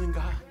praising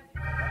God.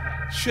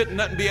 Shouldn't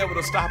nothing be able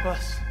to stop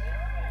us.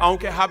 I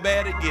don't care how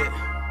bad it gets.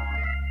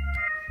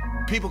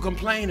 People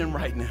complaining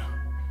right now.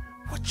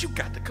 What you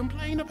got to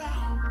complain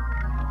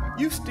about?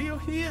 You still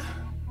here?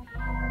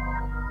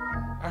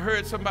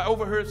 I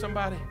overheard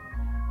somebody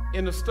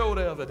in the store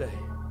the other day.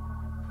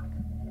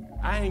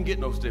 I ain't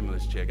getting no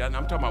stimulus check. I'm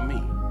talking about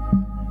me.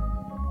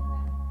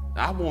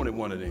 I wanted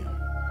one of them.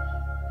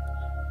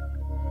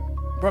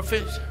 Brother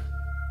Finch,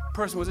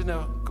 person was in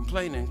there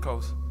complaining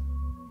because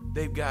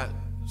they've got a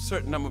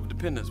certain number of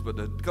dependents, but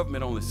the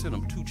government only sent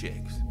them 2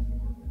 checks.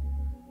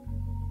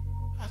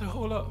 I said,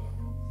 hold up.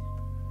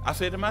 I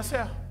said to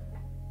myself,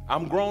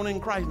 I'm grown in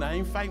Christ and I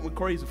ain't fighting with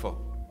crazy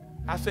folk.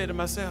 I said to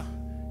myself,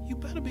 you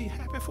better be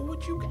happy for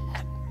what you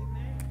got.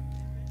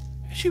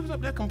 And she was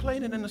up there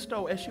complaining in the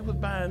store as she was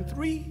buying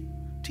 3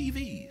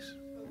 TVs.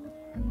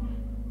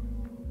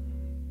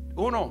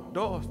 1,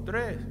 2,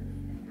 3.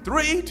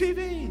 3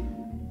 TVs.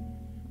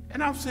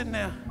 And I'm sitting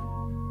there,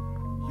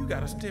 you got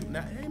to stimulate.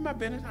 Now, it ain't my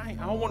business. I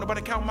don't want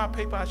nobody counting my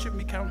paper. I shouldn't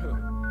be counting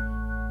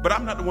her. But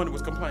I'm not the one that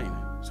was complaining.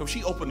 So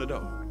she opened the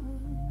door.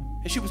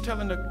 And she was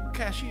telling the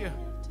cashier,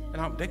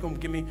 and they're going to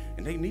give me,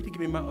 and they need to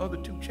give me my other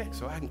 2 checks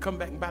so I can come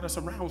back and buy the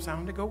surround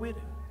sound to go with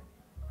it.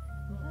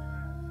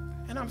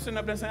 And I'm sitting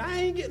up there saying,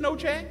 I ain't getting no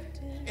check,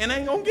 and I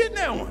ain't gonna get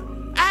that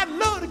one. I'd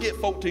love to get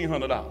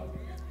 $1,400.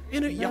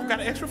 You know, y'all got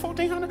an extra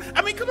 $1,400?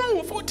 I mean, come on,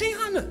 with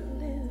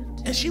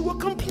 $1,400. And she was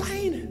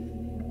complaining.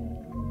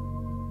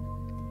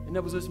 And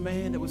there was this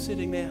man that was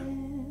sitting there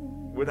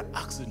with an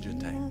oxygen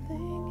tank.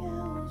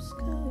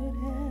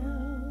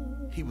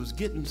 He was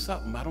getting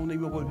something. I don't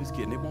even know what he was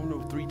getting. They won't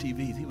know 3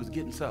 TVs. He was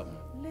getting something.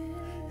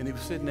 And he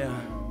was sitting there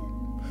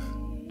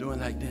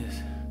doing like this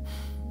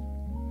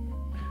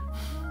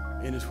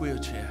in his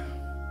wheelchair.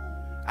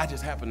 I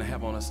just happened to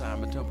have on a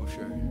Simon Temple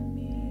shirt.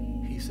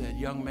 He said,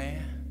 young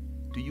man,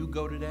 do you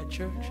go to that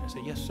church? I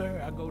said, yes,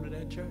 sir, I go to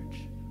that church.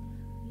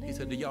 He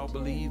said, do y'all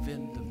believe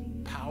in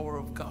the power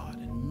of God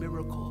and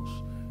miracles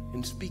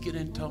and speaking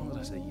in tongues?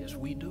 I said, yes,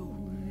 we do.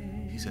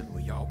 He said,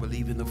 well, y'all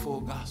believe in the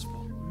full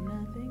gospel.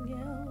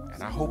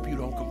 And I hope you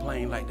don't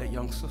complain like that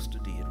young sister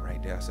did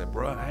right there. I said,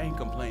 bro, I ain't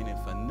complaining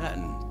for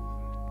nothing.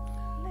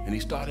 And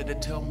he started to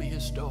tell me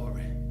his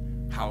story,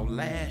 how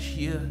last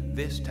year,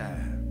 this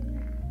time,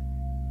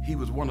 he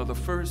was one of the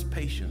first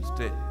patients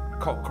that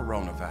caught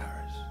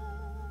coronavirus.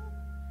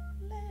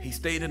 He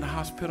stayed in the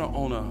hospital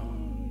on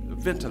a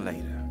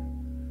ventilator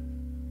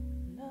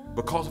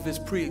because of his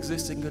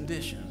pre-existing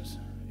conditions,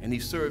 and he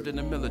served in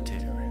the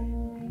military.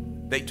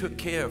 They took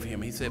care of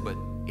him. He said, but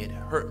it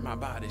hurt my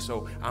body,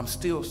 so I'm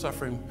still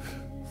suffering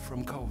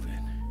from COVID.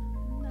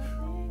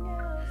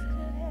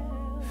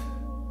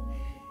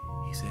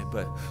 He said,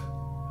 but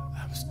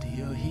I'm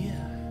still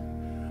here.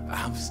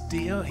 I'm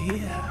still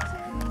here.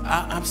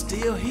 I'm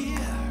still here.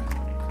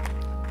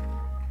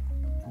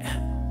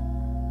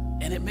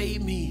 And it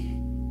made me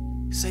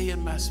say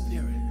in my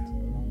spirit,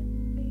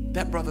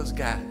 that brother's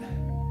got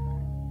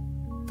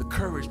the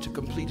courage to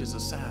complete his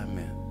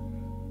assignment.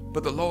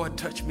 But the Lord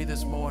touched me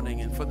this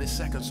morning, and for this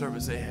second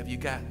service said, have you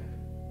got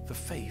the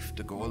faith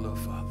to go a little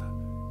further?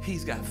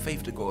 He's got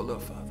faith to go a little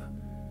further.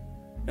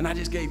 And I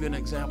just gave you an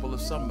example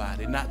of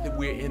somebody, not that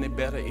we're any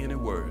better, any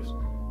worse.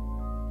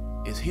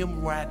 It's him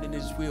riding in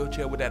his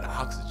wheelchair with that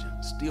oxygen,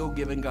 still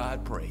giving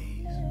God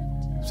praise,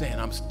 saying,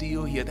 I'm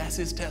still here. That's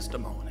his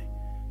testimony,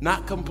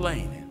 not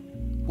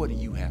complaining. What do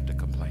you have to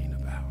complain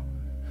about?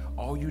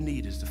 All you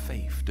need is the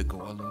faith to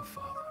go a little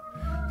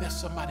further. There's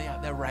somebody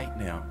out there right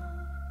now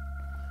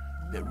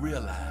that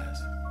realize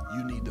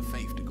you need the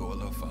faith to go a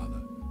little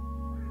further.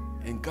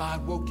 And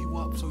God woke you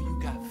up so you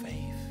got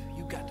faith.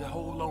 You got to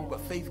hold on,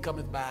 but faith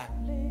cometh by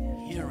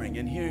hearing,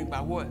 and hearing by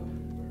what?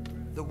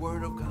 The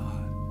word of God.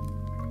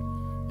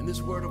 And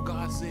this word of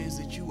God says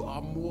that you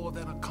are more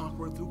than a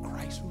conqueror through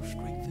Christ who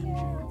strengthens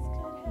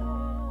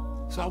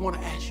you. So I want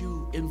to ask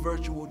you in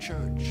virtual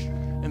church,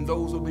 and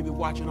those who may be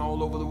watching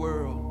all over the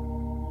world,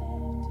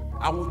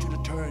 I want you to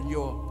turn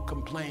your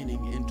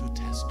complaining into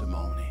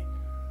testimony.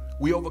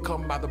 We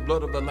overcome by the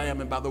blood of the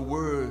Lamb and by the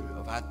word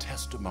of our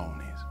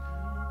testimonies.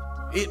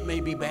 It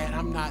may be bad.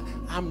 I'm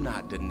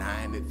not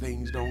denying that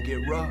things don't get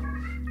rough.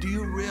 Do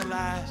you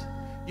realize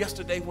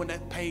yesterday when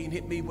that pain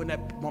hit me,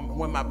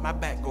 when my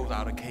back goes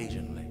out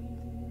occasionally,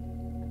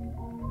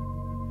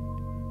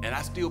 and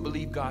I still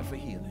believe God for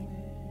healing.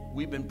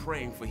 We've been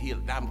praying for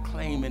healing. I'm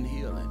claiming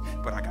healing,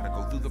 but I got to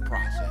go through the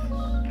process.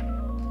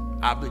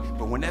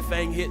 But when that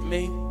thing hit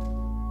me,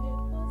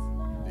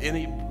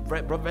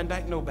 Brother Van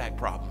Dyke know back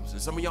problems,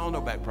 and some of y'all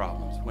know back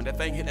problems. When that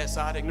thing hit that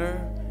sciatic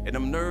nerve and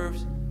them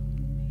nerves,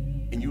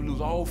 and you lose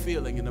all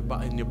feeling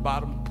in your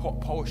bottom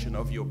portion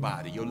of your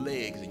body, your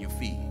legs and your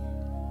feet,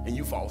 and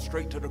you fall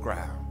straight to the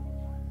ground.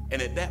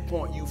 And at that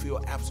point, you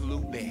feel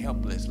absolutely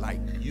helpless, like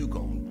you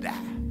gonna die.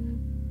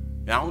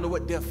 Now, I don't know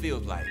what death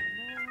feels like,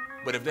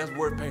 but if there's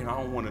word pain, I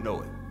don't want to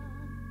know it.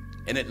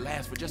 And it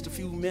lasts for just a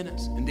few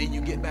minutes, and then you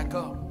get back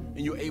up,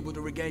 and you're able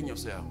to regain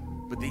yourself.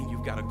 But then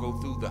you've got to go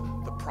through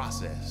the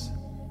process.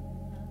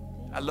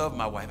 I love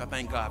my wife. I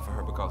thank God for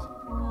her because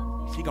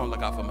she's going to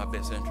look out for my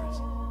best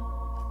interest.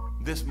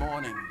 This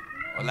morning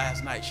or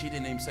last night, she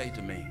didn't even say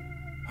to me,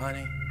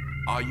 honey,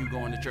 are you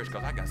going to church?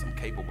 Because I got some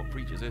capable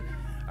preachers.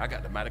 I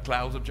got the mighty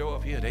clouds of joy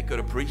up here. They could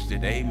have preached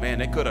it. Amen.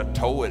 They could have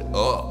tore it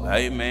up.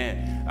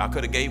 Amen. I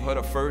could have gave her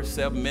the first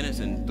 7 minutes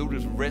and threw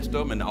the rest of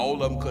them, and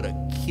all of them could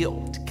have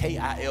killed,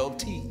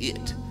 K-I-L-T,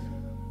 it.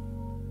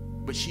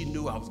 But she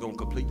knew I was going to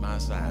complete my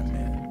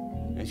assignment.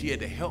 And she had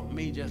to help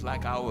me just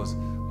like I was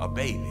a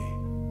baby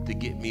to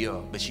get me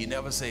up. But she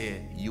never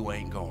said, you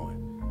ain't going.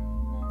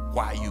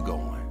 Why are you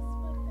going?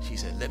 She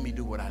said, let me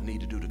do what I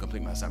need to do to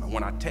complete my assignment.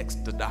 When I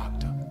texted the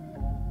doctor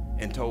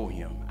and told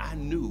him, I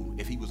knew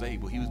if he was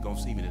able, he was going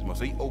to see me this morning.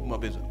 So he opened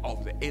up his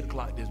office at 8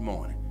 o'clock this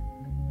morning.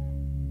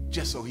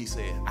 Just so he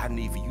said, I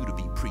need for you to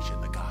be preaching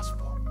the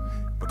gospel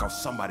because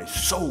somebody's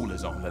soul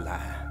is on the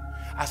line.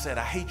 I said,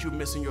 I hate you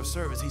missing your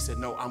service. He said,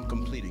 no, I'm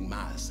completing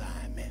my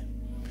assignment.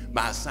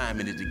 My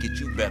assignment is to get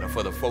you better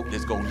for the folk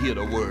that's going to hear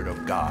the word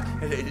of God.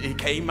 It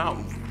came out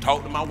and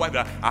talked to my wife.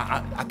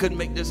 I couldn't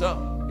make this up.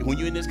 When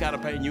you're in this kind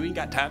of pain, you ain't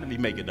got time to be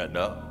making nothing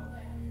up.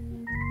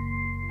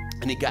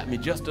 And he got me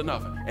just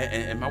enough.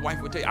 And my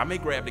wife would tell you, I may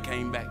grab the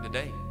cane back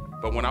today,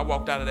 but when I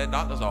walked out of that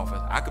doctor's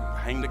office, I could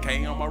hang the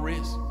cane on my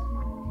wrist.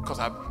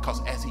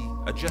 Because as he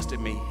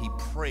adjusted me, he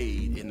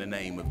prayed in the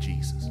name of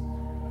Jesus.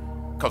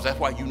 Because that's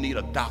why you need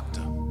a doctor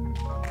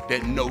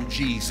that know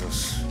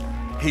Jesus.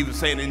 He was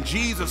saying, in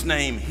Jesus'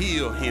 name,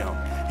 heal him.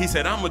 He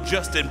said, I'm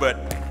adjusting,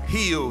 but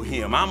heal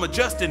him. I'm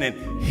adjusting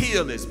and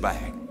heal his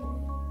back.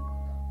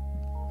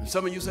 And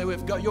some of you say, well,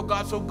 if God, your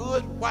God's so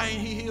good, why ain't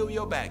he heal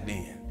your back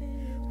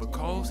then?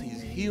 Because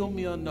he's healed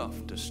me enough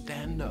to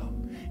stand up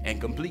and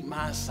complete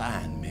my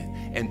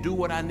assignment and do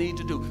what I need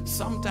to do.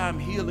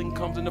 Sometimes healing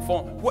comes in the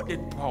form. What did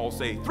Paul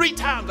say? 3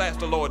 times I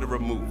asked the Lord to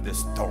remove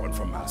this thorn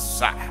from my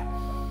side.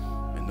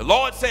 And the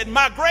Lord said,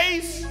 my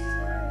grace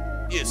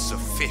is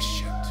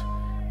sufficient.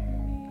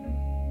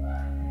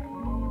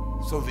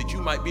 So that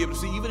you might be able to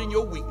see, even in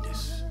your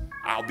weakness,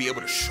 I'll be able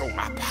to show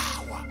my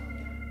power.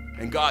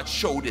 And God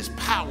showed his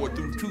power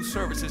through 2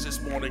 services this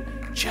morning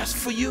just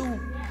for you.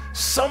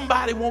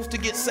 Somebody wants to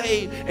get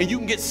saved, and you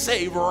can get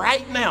saved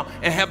right now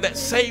and have that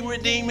same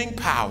redeeming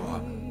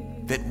power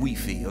that we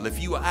feel.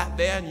 If you are out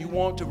there and you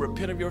want to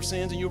repent of your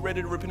sins and you're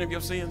ready to repent of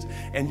your sins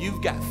and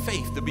you've got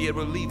faith to be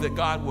able to believe that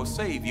God will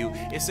save you,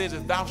 it says,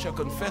 if thou shalt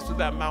confess with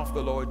thy mouth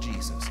the Lord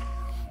Jesus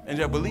and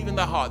shalt believe in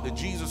thy heart that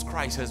Jesus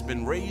Christ has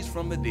been raised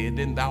from the dead,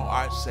 then thou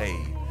art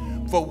saved.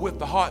 For with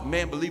the heart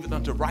man believeth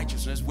unto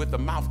righteousness, with the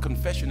mouth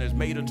confession is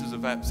made unto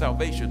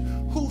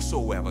salvation.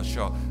 Whosoever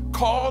shall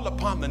call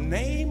upon the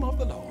name of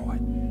the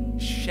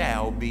Lord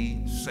shall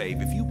be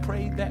saved. If you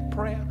prayed that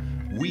prayer,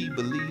 we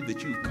believe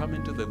that you've come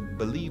into the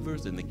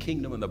believers in the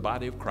kingdom and the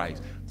body of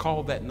Christ.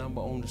 Call that number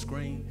on the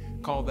screen.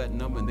 Call that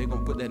number, and they're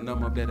going to put that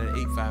number up there, that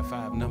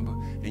 855 number,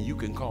 and you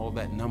can call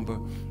that number.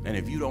 And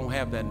if you don't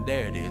have that,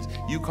 there it is.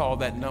 You call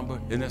that number,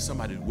 and there's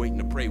somebody waiting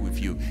to pray with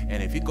you.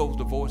 And if it goes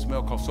to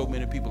voicemail, because so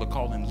many people are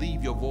calling,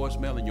 leave your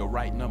voicemail and your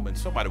right number, and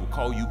somebody will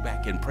call you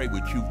back and pray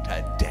with you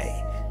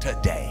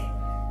today.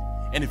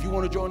 And if you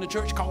want to join the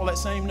church, call that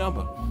same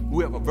number.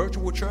 We have a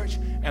virtual church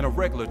and a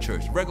regular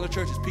church. Regular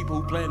church is people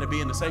who plan to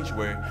be in the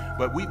sanctuary,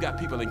 but we've got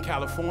people in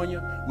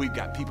California, we've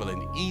got people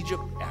in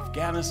Egypt,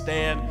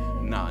 Afghanistan,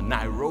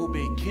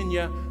 Nairobi,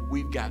 Kenya.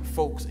 We've got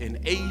folks in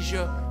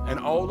Asia and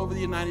all over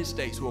the United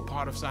States who are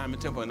part of Simon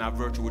Temple in our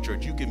virtual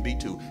church. You can be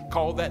too.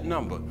 Call that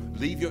number,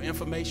 leave your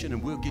information,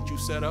 and we'll get you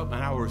set up,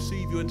 and I will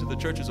receive you into the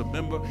church as a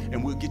member,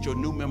 and we'll get your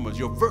new members.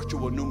 Your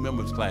virtual new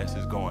members class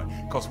is going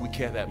because we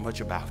care that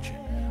much about you.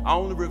 I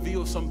only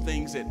reveal some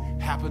things that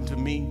happened to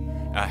me,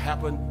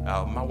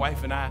 my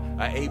wife and I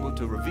are able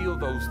to reveal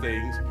those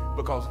things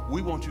because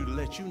we want you to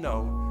let you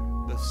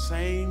know the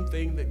same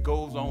thing that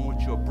goes on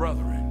with your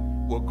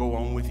brethren will go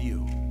on with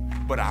you.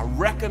 But I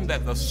reckon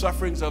that the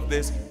sufferings of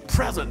this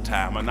present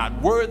time are not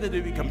worthy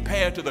to be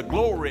compared to the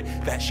glory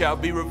that shall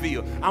be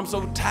revealed. I'm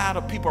so tired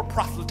of people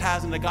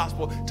proselytizing the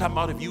gospel, talking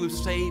about if you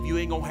save, you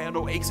ain't gonna have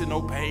no aches and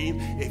no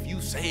pain. If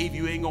you save,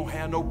 you ain't gonna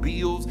have no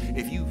bills.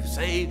 If you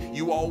save,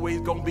 you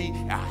always gonna be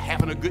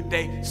having a good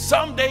day.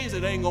 Some days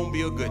it ain't gonna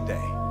be a good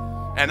day.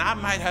 And I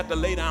might have to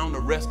lay down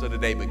the rest of the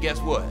day, but guess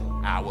what?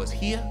 I was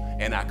here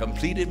and I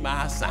completed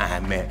my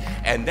assignment.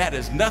 And that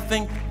is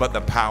nothing but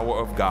the power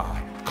of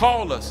God.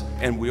 Call us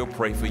and we'll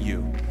pray for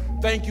you.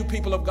 Thank you,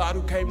 people of God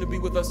who came to be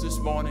with us this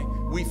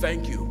morning. We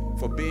thank you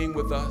for being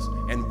with us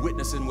and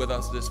witnessing with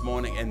us this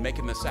morning and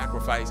making the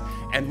sacrifice.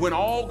 And when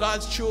all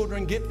God's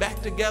children get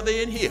back together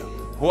in here,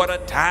 what a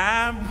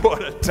time,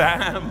 what a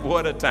time,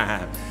 what a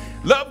time.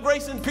 Love,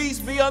 grace, and peace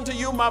be unto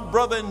you, my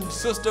brother and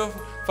sister,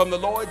 from the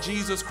Lord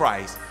Jesus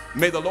Christ.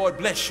 May the Lord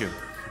bless you.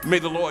 May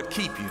the Lord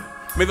keep you.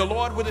 May the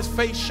Lord with his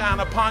face shine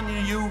upon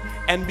you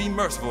and be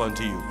merciful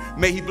unto you.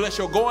 May he bless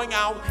your going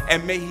out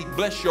and may he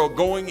bless your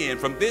going in.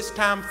 From this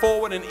time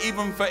forward and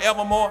even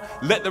forevermore,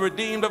 let the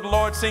redeemed of the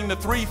Lord sing the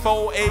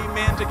threefold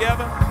amen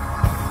together.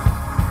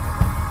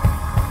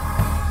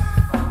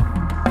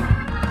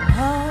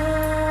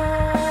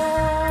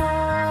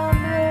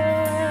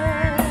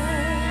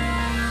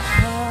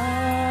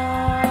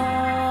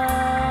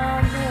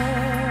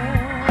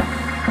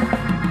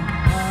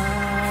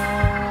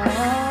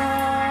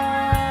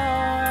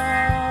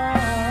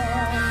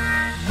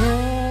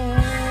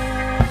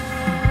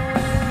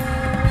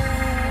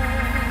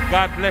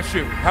 God bless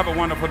you. Have a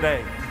wonderful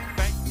day.